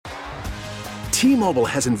T-Mobile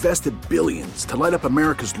has invested billions to light up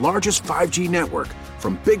America's largest 5G network,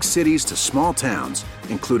 from big cities to small towns,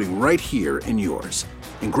 including right here in yours.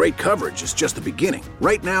 And great coverage is just the beginning.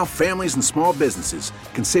 Right now, families and small businesses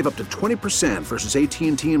can save up to 20% versus AT&T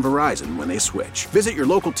and Verizon when they switch. Visit your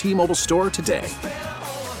local T-Mobile store today.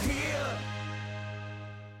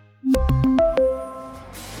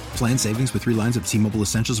 Plan savings with 3 lines of T-Mobile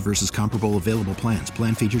Essentials versus comparable available plans.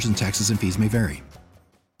 Plan features and taxes and fees may vary.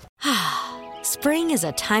 Spring is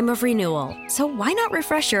a time of renewal, so why not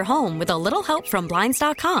refresh your home with a little help from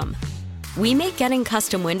Blinds.com? We make getting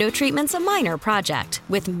custom window treatments a minor project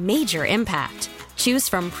with major impact. Choose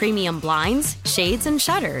from premium blinds, shades, and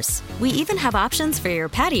shutters. We even have options for your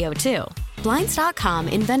patio, too. Blinds.com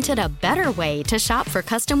invented a better way to shop for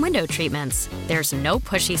custom window treatments. There's no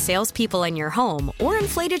pushy salespeople in your home or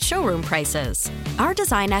inflated showroom prices. Our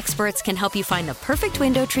design experts can help you find the perfect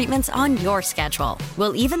window treatments on your schedule.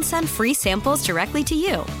 We'll even send free samples directly to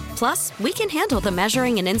you. Plus, we can handle the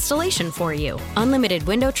measuring and installation for you. Unlimited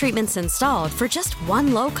window treatments installed for just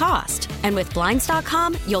one low cost. And with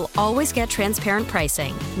Blinds.com, you'll always get transparent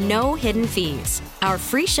pricing. No hidden fees. Our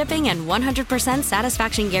free shipping and 100%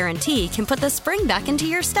 satisfaction guarantee can put the spring back into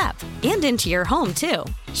your step and into your home, too.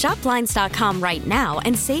 Shop Blinds.com right now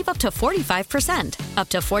and save up to 45%. Up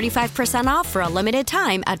to 45% off for a limited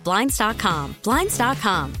time at Blinds.com.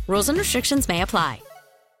 Blinds.com. Rules and restrictions may apply.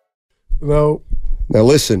 No. Now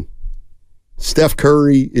listen, Steph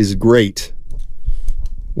Curry is great.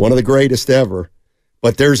 One of the greatest ever.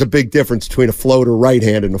 But there's a big difference between a floater right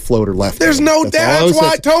hand and a floater left hand. There's no doubt. That's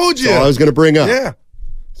why I told you. That's all I was going to bring up. Yeah.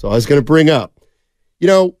 So I was going to bring up. You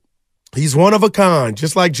know, he's one of a kind,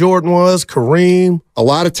 just like Jordan was, Kareem. A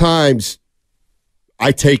lot of times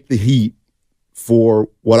I take the heat for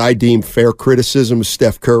what I deem fair criticism of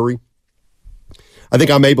Steph Curry. I think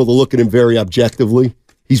I'm able to look at him very objectively.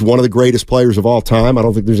 He's one of the greatest players of all time. I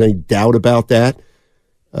don't think there's any doubt about that.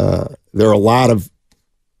 There are a lot of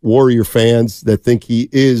Warrior fans that think he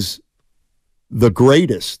is the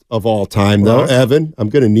greatest of all time, though. Evan, I'm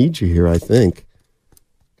going to need you here, I think,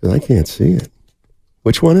 because I can't see it.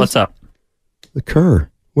 Which one is What's up? The Kerr.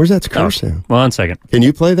 Where's that Kerr sound? 1 second. Can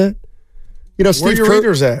you play that? You know, Steve Where are your Kerr,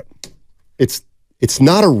 readers at? It's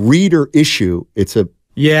not a reader issue. It's a...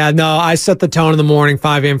 Yeah, no, I set the tone in the morning,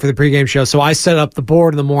 5 a.m. for the pregame show. So I set up the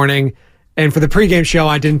board in the morning, and for the pregame show,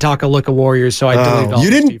 I didn't talk a lick of Warriors, so I deleted all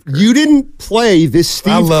Steve Kerr. You didn't play this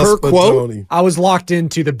Steve Kerr quote? I was locked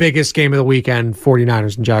into the biggest game of the weekend,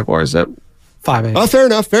 49ers and Jaguars at 5 a.m. Oh, fair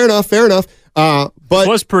enough. But it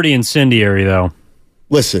was pretty incendiary, though.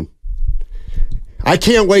 Listen, I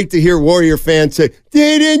can't wait to hear Warrior fans say,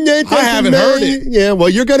 I haven't heard it. Yeah, well,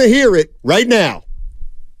 you're going to hear it right now.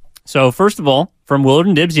 So, first of all, from Willard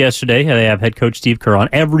and Dibs yesterday, they have head coach Steve Kerr on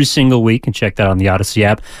every single week, and check that on the Odyssey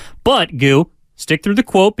app. But, Goo, stick through the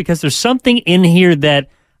quote, because there's something in here that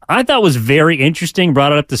I thought was very interesting,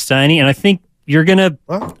 brought it up to Steiny, and I think you're going to,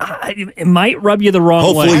 it might rub you the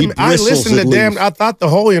wrong way. I listened to I thought the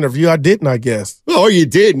whole interview, I didn't, I guess. Oh, you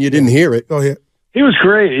did, and you didn't hear it. Go ahead. He was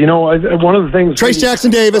great. You know, one of the things Trace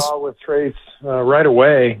Jackson Davis saw with Trace right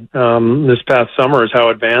away this past summer is how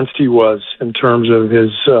advanced he was in terms of his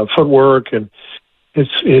footwork and his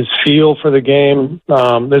feel for the game.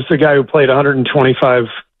 This is a guy who played 125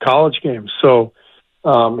 college games, so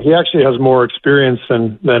he actually has more experience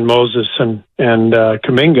than Moses and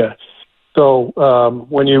Kuminga. So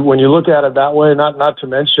when you look at it that way, not to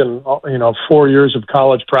mention 4 years of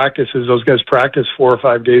college practices, those guys practice 4 or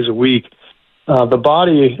 5 days a week. The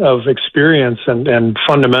body of experience and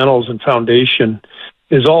fundamentals and foundation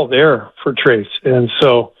is all there for Trace. And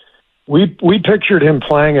so we pictured him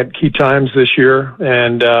playing at key times this year.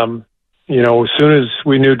 And, as soon as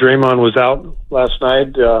we knew Draymond was out last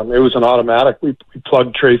night, it was an automatic. We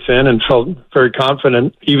plugged Trace in and felt very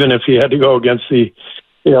confident, even if he had to go against the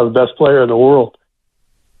best player in the world.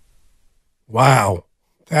 Wow.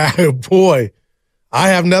 Boy. I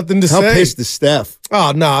have nothing to say. How pissed is Steph?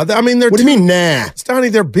 Oh, no. I mean, what do you mean, nah? Steiny,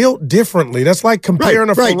 they're built differently. That's like comparing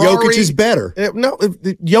a Ferrari. Right, Jokic is better.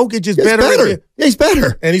 Jokic is better. Yeah, he's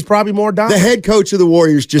better. And he's probably more dominant. The head coach of the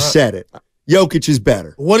Warriors just said it. Jokic is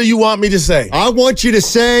better. What do you want me to say? I want you to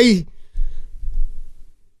say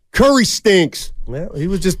Curry stinks. Well, he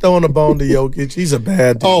was just throwing a bone to Jokic. He's a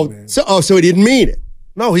bad dude, man. So he didn't mean it.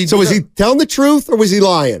 No, was he telling the truth or was he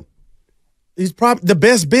lying? He's probably the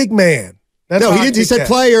best big man. No, he didn't. He said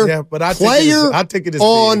player. Yeah, but I take it as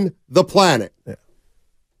on the planet. Yeah.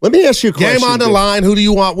 Let me ask you a question. Game on the line. Who do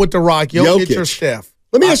you want with the rock? Jokic or Steph?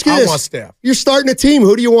 Let me ask you this. I want Steph. You're starting a team.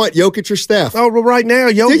 Who do you want, Jokic or Steph? Oh, well, right now,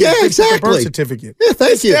 Jokic. Yeah, exactly. The birth certificate. Yeah,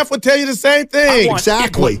 thank you. Steph would tell you the same thing.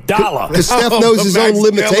 Exactly. Because Steph knows his own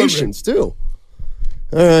limitations, too.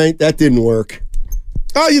 All right, that didn't work.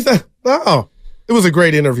 Oh, you thought? Oh, it was a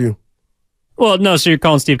great interview. Well, no, so you're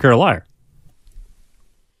calling Steve Kerr a liar.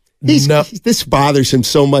 This bothers him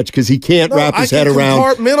so much because he can't wrap his head around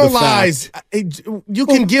compartmentalize. You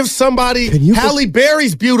can give somebody Halle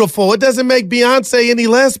Berry's beautiful. It doesn't make Beyonce any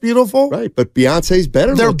less beautiful. Right, but Beyonce's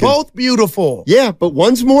better They're looking. both beautiful. Yeah, but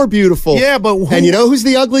one's more beautiful. Yeah, but and you know who's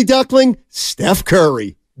the ugly duckling? Steph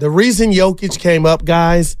Curry. The reason Jokic came up,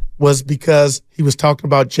 guys, was because he was talking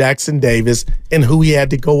about Jackson Davis and who he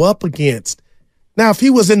had to go up against. Now, if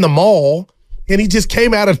he was in the mall and he just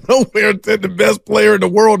came out of nowhere and said the best player in the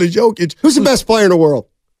world is Jokic. Who's the best player in the world?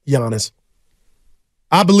 Giannis.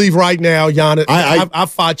 I believe right now, Giannis. I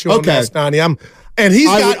fought you on that, Steiny.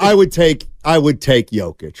 I would take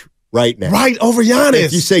Jokic right now. Right over Giannis.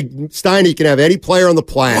 If you say Steiny can have any player on the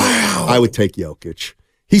planet, I would take Jokic.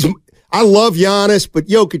 I love Giannis, but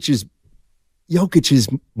Jokic is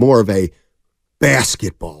more of a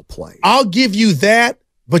basketball player. I'll give you that.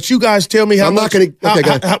 But you guys tell me how I'm much. not going to.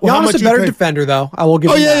 Giannis is a better defender, though. I will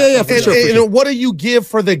give. Yeah, for sure. And what do you give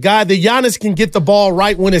for the guy that Giannis can get the ball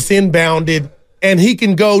right when it's inbounded, and he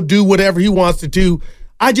can go do whatever he wants to do?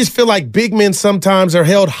 I just feel like big men sometimes are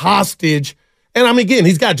held hostage. And I mean, again,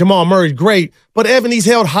 he's got Jamal Murray, great, but Evan, he's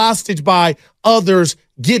held hostage by others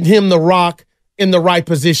getting him the rock in the right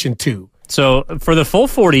position too. So for the full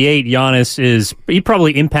 48, Giannis he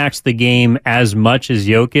probably impacts the game as much as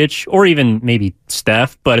Jokic or even maybe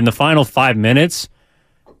Steph. But in the final 5 minutes,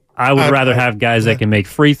 I would rather have guys that can make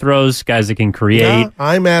free throws, guys that can create. Yeah,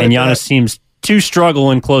 I'm mad and at Giannis that. seems to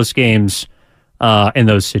struggle in close games in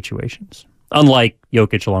those situations, unlike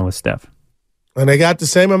Jokic along with Steph. And they got the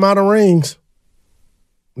same amount of rings.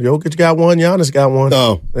 Jokic got one, Giannis got one.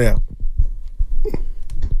 Oh. Yeah.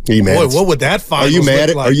 Are you mad? Boy, what would that finals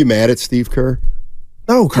look like? Are you mad at Steve Kerr?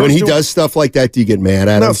 No, when he does stuff like that, do you get mad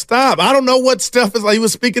at him? No, stop. I don't know what stuff is like. He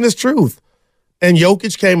was speaking his truth. And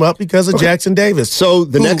Jokic came up because of Jackson Davis. So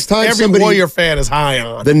the next time every Warrior fan is high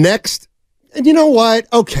on. And you know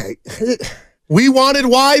what? Okay. We wanted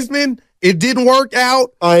Wiseman. It didn't work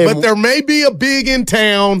out. But there may be a big in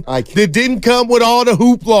town that didn't come with all the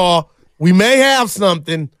hoopla. We may have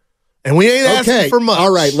something. And we ain't asking for much.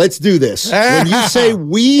 All right, let's do this. When you say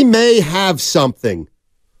we may have something,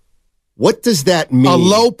 what does that mean? A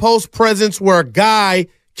low post presence where a guy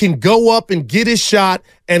can go up and get his shot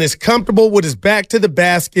and is comfortable with his back to the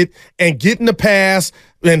basket and getting the pass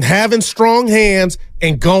and having strong hands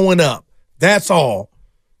and going up. That's all.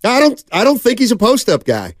 I don't think he's a post-up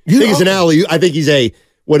guy. I think he's an alley. I think he's a,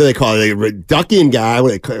 what do they call it, a reductian guy.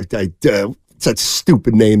 What's that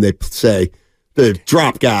stupid name they say? The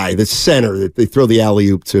drop guy, the center that they throw the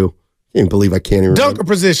alley-oop to. I can't believe I can't even Dunker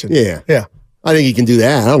position. Yeah. Yeah. I think he can do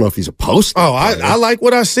that. I don't know if he's a post. Oh, I like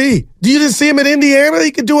what I see. Do you didn't see him at Indiana?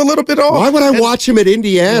 He could do a little bit off. Why would I watch him at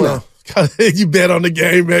Indiana? Well, you bet on the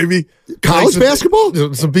game, baby. College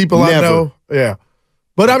basketball? Some people Never. I know. Yeah.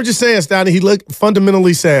 But I'm just saying, Steiny, he looked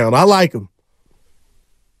fundamentally sound. I like him.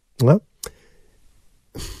 Well,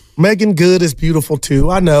 Megan Good is beautiful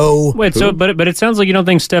too. I know. Wait, so but it sounds like you don't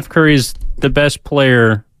think Steph Curry's the best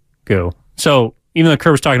player. Go. So even though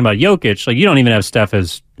Kerr was talking about Jokic, like you don't even have Steph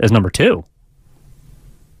as number 2.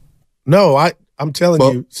 No, I'm telling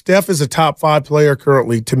you, Steph is a top 5 player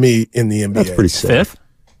currently to me in the NBA. That's pretty sick. 5th?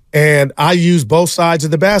 And I use both sides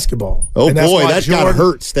of the basketball. Oh, and boy, that got to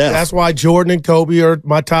hurt Steph. That's why Jordan and Kobe are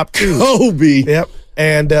my top 2. Kobe. Yep.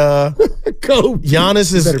 And Kobe.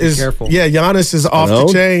 Giannis is careful. Yeah, Giannis is off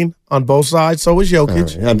the chain on both sides. So is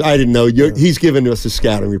Jokic. Right. I didn't know. He's giving us a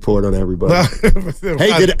scouting report on everybody. Here's something.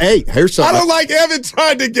 I don't like Evan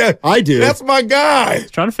trying to get. I do. That's my guy.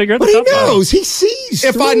 He's trying to figure out But the he top knows. He sees.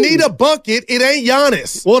 If I through. need a bucket, it ain't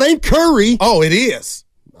Giannis. Well, it ain't Curry. Oh, it is.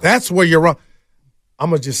 That's where you're wrong. I'm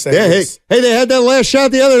going to just say this. Hey, they had that last shot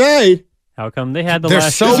the other night. How come they had the There's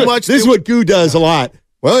last so shot? much. This is what Goo does a lot.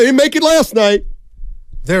 Well, he didn't make it last night.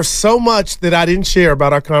 There's so much that I didn't share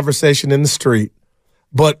about our conversation in the street,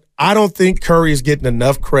 but I don't think Curry is getting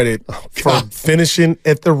enough credit for finishing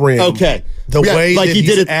at the rim. Okay. The way like that he he's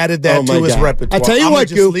did it. added that to his repertoire. I tell you what,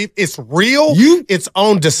 Goo. It's real. It's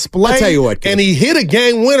on display. I tell you what, Goo. And he hit a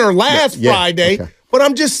game winner last Friday, but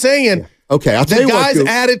I'm just saying. Okay, I'll tell the you what, guy's Goo.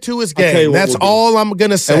 added to his I'll tell you game. what That's we'll do. all I'm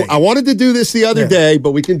going to say. I wanted to do this the other day,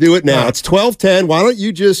 but we can do it now. It's 12:10. Why don't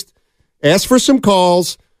you just ask for some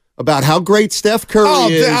calls about how great Steph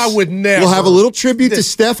Curry is? I would never. We'll have a little tribute to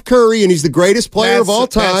Steph Curry, and he's the greatest player of all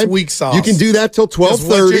time. That's weak sauce. You can do that till 12:30.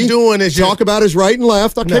 What you're doing is talk about his right and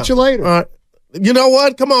left. I'll catch you later. All right. You know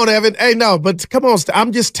what? Come on, Evan. Hey, no, but come on.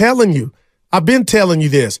 I'm just telling you. I've been telling you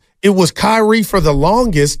this. It was Kyrie for the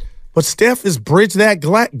longest, but Steph has bridged that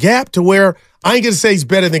gap to where I ain't going to say he's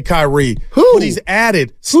better than Kyrie. Who? But he's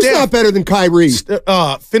added. Who's not better than Kyrie?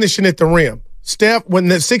 Finishing at the rim. Steph, when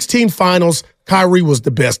the 16 finals, Kyrie was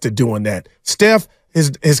the best at doing that. Steph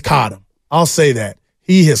has caught him. I'll say that.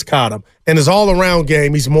 He has caught him. And his all-around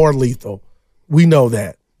game, he's more lethal. We know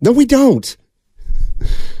that. No, we don't.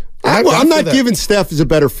 I'm not that. giving Steph as a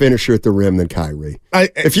better finisher at the rim than Kyrie.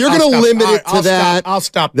 If you're I'll going to stop. limit All it right, to I'll that, stop. I'll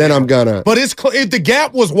stop then there. I'm going to. But the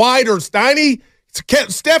gap was wider, Steiny.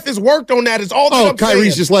 Steph has worked on that. It's all that I'm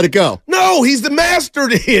Kyrie's saying. just let it go. No, he's the master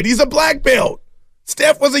at it. He's a black belt.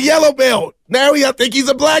 Steph was a yellow belt. Now I think he's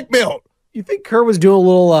a black belt. You think Kerr was doing a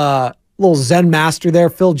little Zen master there,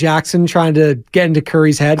 Phil Jackson, trying to get into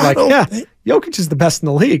Curry's head? Like, Jokic is the best in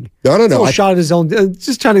the league. No. A little shot at his own,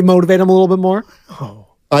 just trying to motivate him a little bit more.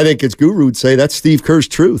 I think it's Guru would say that's Steve Kerr's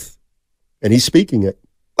truth, and he's speaking it.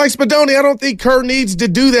 Like Spadoni, I don't think Kerr needs to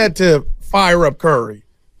do that to fire up Curry.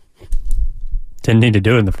 Didn't need to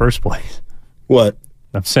do it in the first place. What?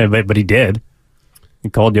 I'm saying, but he did. He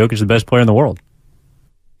called Jokic the best player in the world.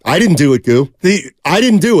 I didn't do it, Goo. I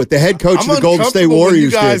didn't do it. The head coach of the Golden State Warriors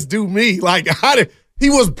you guys did. do me. Like, he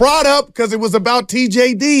was brought up because it was about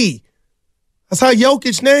TJD. That's how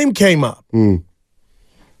Jokic's name came up.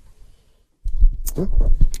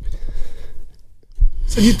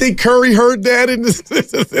 So you think Curry heard that in his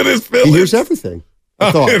feelings? He hears everything.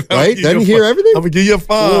 I thought, right? Doesn't he hear everything? I'm going to give you a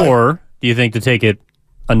 5. Or do you think, to take it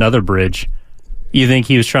another bridge, you think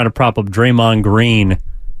he was trying to prop up Draymond Green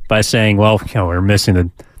by saying, well, we're missing the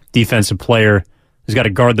defensive player who's got to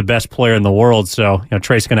guard the best player in the world, so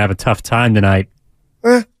Trace's going to have a tough time tonight.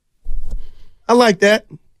 I like that.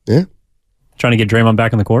 Yeah. Trying to get Draymond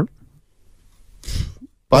back in the court?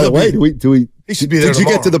 By the way, do we? He should be there Did you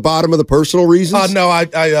get to the bottom of the personal reasons? No, I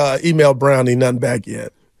emailed Brownie, nothing back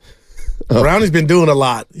yet. Brownie's been doing a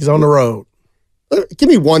lot. He's on the road. Give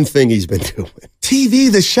me one thing he's been doing.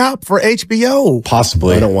 TV, The Shop for HBO.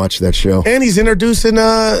 Possibly. I don't watch that show. And he's introducing,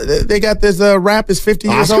 they got this rap is 50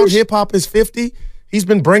 years old, hip-hop is 50. He's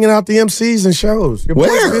been bringing out the MCs and shows. Your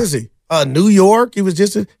Where? boy's busy. New York.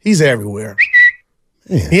 He's everywhere.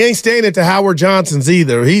 Man. He ain't staying at the Howard Johnson's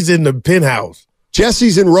either. He's in the penthouse.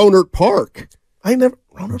 Jesse's in Rohnert Park.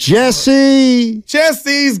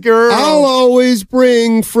 Jesse's girl. I'll always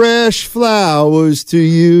bring fresh flowers to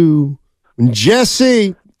you. And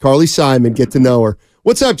Jesse, Carly Simon, get to know her.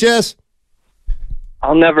 What's up, Jess?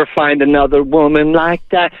 I'll never find another woman like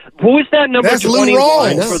that. Who is that number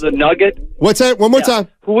 21 for the Nugget? What's that? One more time.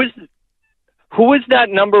 Who is that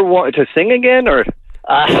number 1 to sing again or?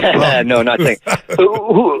 No, not sing.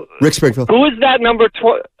 Rick Springfield. Who is that number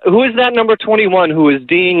 21 who is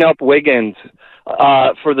D'ing up Wiggins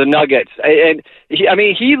for the Nuggets? And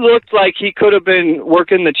he looked like he could have been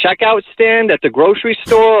working the checkout stand at the grocery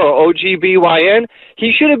store or OGBYN.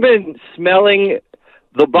 He should have been smelling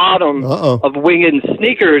the bottom of Wiggins'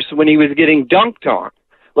 sneakers when he was getting dunked on.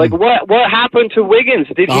 Like, what happened to Wiggins?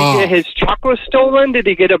 Did he get his chakra stolen? Did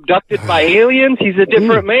he get abducted by aliens? He's a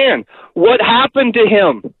different man. What happened to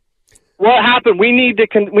him? What happened? We need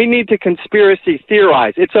to conspiracy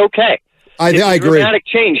theorize. It's okay. I agree. Dramatic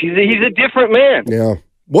change. He's a different man. Yeah.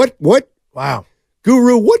 What? Wow.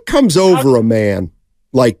 Guru, what comes over a man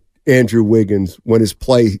like Andrew Wiggins when his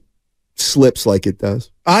play slips like it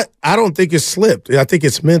does? I don't think it's slipped. I think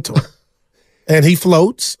it's mental. And he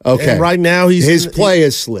floats. Okay. And right now his play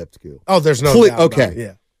has slipped. Guru. Oh, there's no doubt. Okay. About it.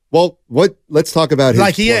 Yeah. Well, let's talk about his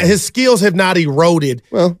play. His skills have not eroded.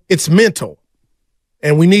 Well, it's mental.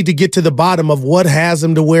 And we need to get to the bottom of what has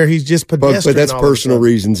him to where he's just pedestrian. But that's personal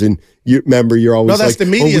reasons. And you're always that's the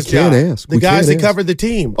media's job. Ask. The guys that cover the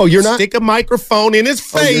team. Oh, you're not? Stick a microphone in his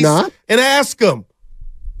face and ask him.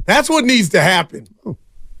 That's what needs to happen. Oh.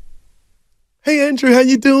 Hey, Andrew, how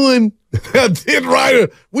you doing?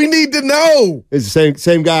 We need to know. It's the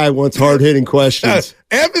same guy wants hard-hitting questions.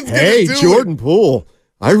 Hey, Jordan Poole,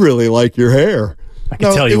 I really like your hair. I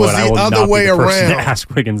can tell you what, I will not be the person to around. ask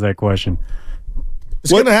Wiggins that question.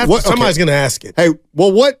 Somebody's going to ask it. Hey,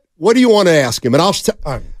 well, what do you want to ask him? And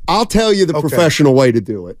I'll tell you the professional way to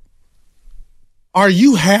do it. Are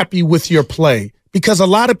you happy with your play? Because a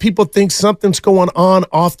lot of people think something's going on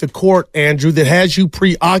off the court, Andrew, that has you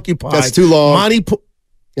preoccupied. That's too long.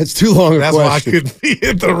 It's too long. That's why I couldn't be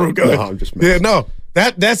in the room. No, I'm just messing. Yeah, no.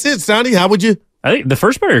 That's it, Sonny. How would you? I think the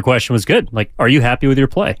first part of your question was good. Like, are you happy with your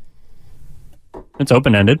play? It's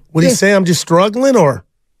open-ended. Would he say I'm just struggling or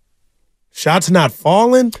shots not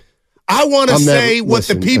falling? I want to say what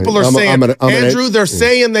the people are saying. Andrew, they're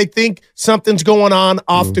saying they think something's going on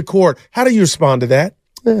off the court. How do you respond to that?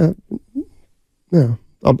 Yeah.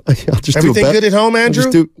 I'll just everything good at home,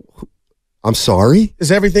 Andrew? I'm sorry?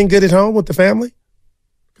 Is everything good at home with the family?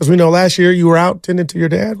 Because we know last year you were out tending to your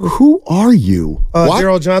dad. Who are you?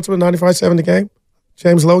 Daryl Johnson with 95.7 The Game.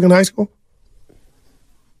 James Logan High School.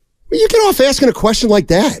 You get off asking a question like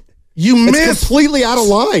that. It's completely out of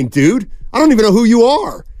line, dude. I don't even know who you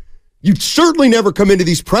are. You certainly never come into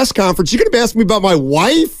these press conferences. You're going to be asking me about my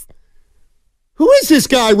wife? Who is this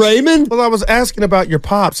guy, Raymond? Well, I was asking about your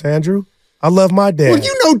pops, Andrew. I love my dad. Well,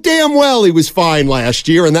 you know damn well he was fine last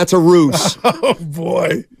year, and that's a ruse. Oh,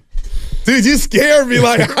 boy. Dude, you scared me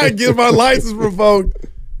like I get my license revoked.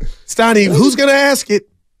 Steiny, who's going to ask it?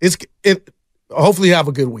 Hopefully you have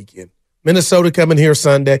a good weekend. Minnesota coming here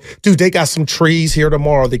Sunday. Dude, they got some trees here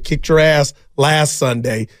tomorrow. They kicked your ass last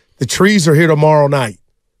Sunday. The trees are here tomorrow night.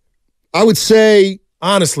 I would say...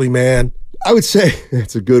 Honestly, man. I would say...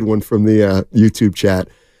 That's a good one from the YouTube chat.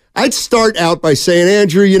 I'd start out by saying,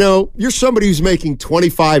 Andrew, you're somebody who's making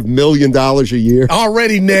 $25 million a year.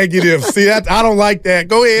 Already negative. See, I don't like that.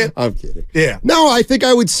 Go ahead. I'm kidding. Yeah. No, I think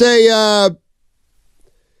I would say... I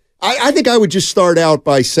think I would just start out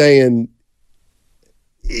by saying...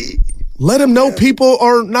 Let him know people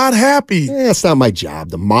are not happy. It's not my job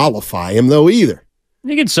to mollify him, though, either.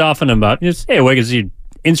 You can soften him up. Just, hey, Wiggins, the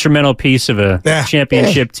instrumental piece of a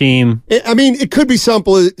championship team. I mean, it could be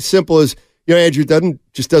simple as Andrew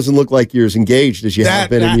doesn't look like you're as engaged as you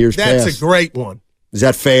have been in years past. That's a great one. Is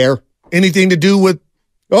that fair? Anything to do with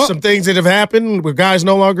some things that have happened with guys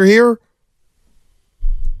no longer here?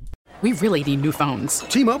 We really need new phones.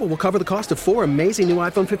 T-Mobile will cover the cost of 4 amazing new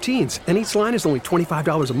iPhone 15s, and each line is only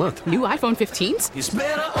 $25 a month. New iPhone 15s? It's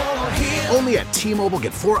better over here. Only at T-Mobile,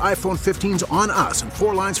 get 4 iPhone 15s on us and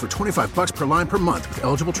 4 lines for $25 per line per month with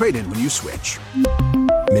eligible trade-in when you switch.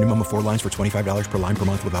 Minimum of 4 lines for $25 per line per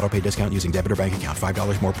month with autopay discount using debit or bank account.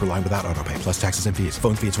 $5 more per line without autopay, plus taxes and fees.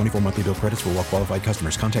 Phone fee at 24 monthly bill credits for well-qualified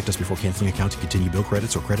customers. Contact us before canceling account to continue bill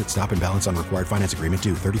credits or credit stop and balance on required finance agreement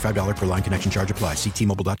due. $35 per line connection charge applies. See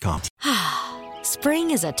T-Mobile.com.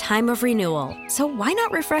 Spring is a time of renewal, so why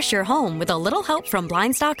not refresh your home with a little help from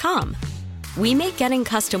Blinds.com? We make getting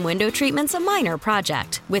custom window treatments a minor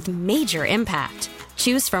project with major impact.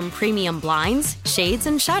 Choose from premium blinds, shades,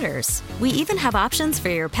 and shutters. We even have options for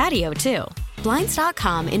your patio, too.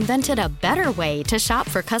 Blinds.com invented a better way to shop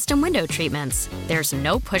for custom window treatments. There's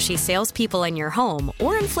no pushy salespeople in your home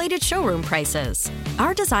or inflated showroom prices.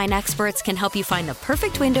 Our design experts can help you find the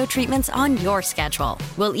perfect window treatments on your schedule.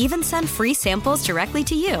 We'll even send free samples directly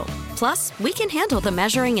to you. Plus, we can handle the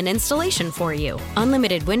measuring and installation for you.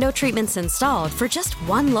 Unlimited window treatments installed for just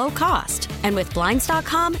one low cost. And with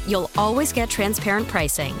Blinds.com, you'll always get transparent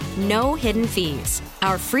pricing. No hidden fees.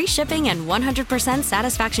 Our free shipping and 100%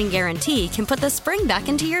 satisfaction guarantee can put the spring back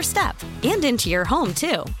into your step and into your home,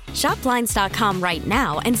 too. Shop Blinds.com right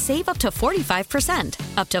now and save up to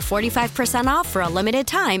 45%. Up to 45% off for a limited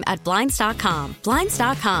time at Blinds.com.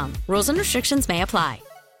 Blinds.com. Rules and restrictions may apply.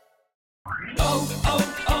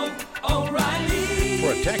 O'Reilly.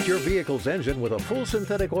 Protect your vehicle's engine with a full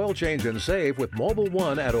synthetic oil change and save with Mobile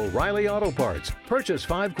One at O'Reilly Auto Parts. Purchase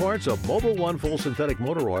 5 quarts of Mobile One full synthetic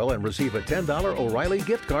motor oil and receive a $10 O'Reilly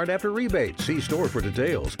gift card after rebate. See store for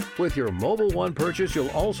details. With your Mobile One purchase,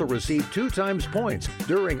 you'll also receive 2 times points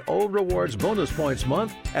during O Rewards Bonus Points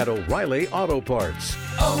Month at O'Reilly Auto Parts.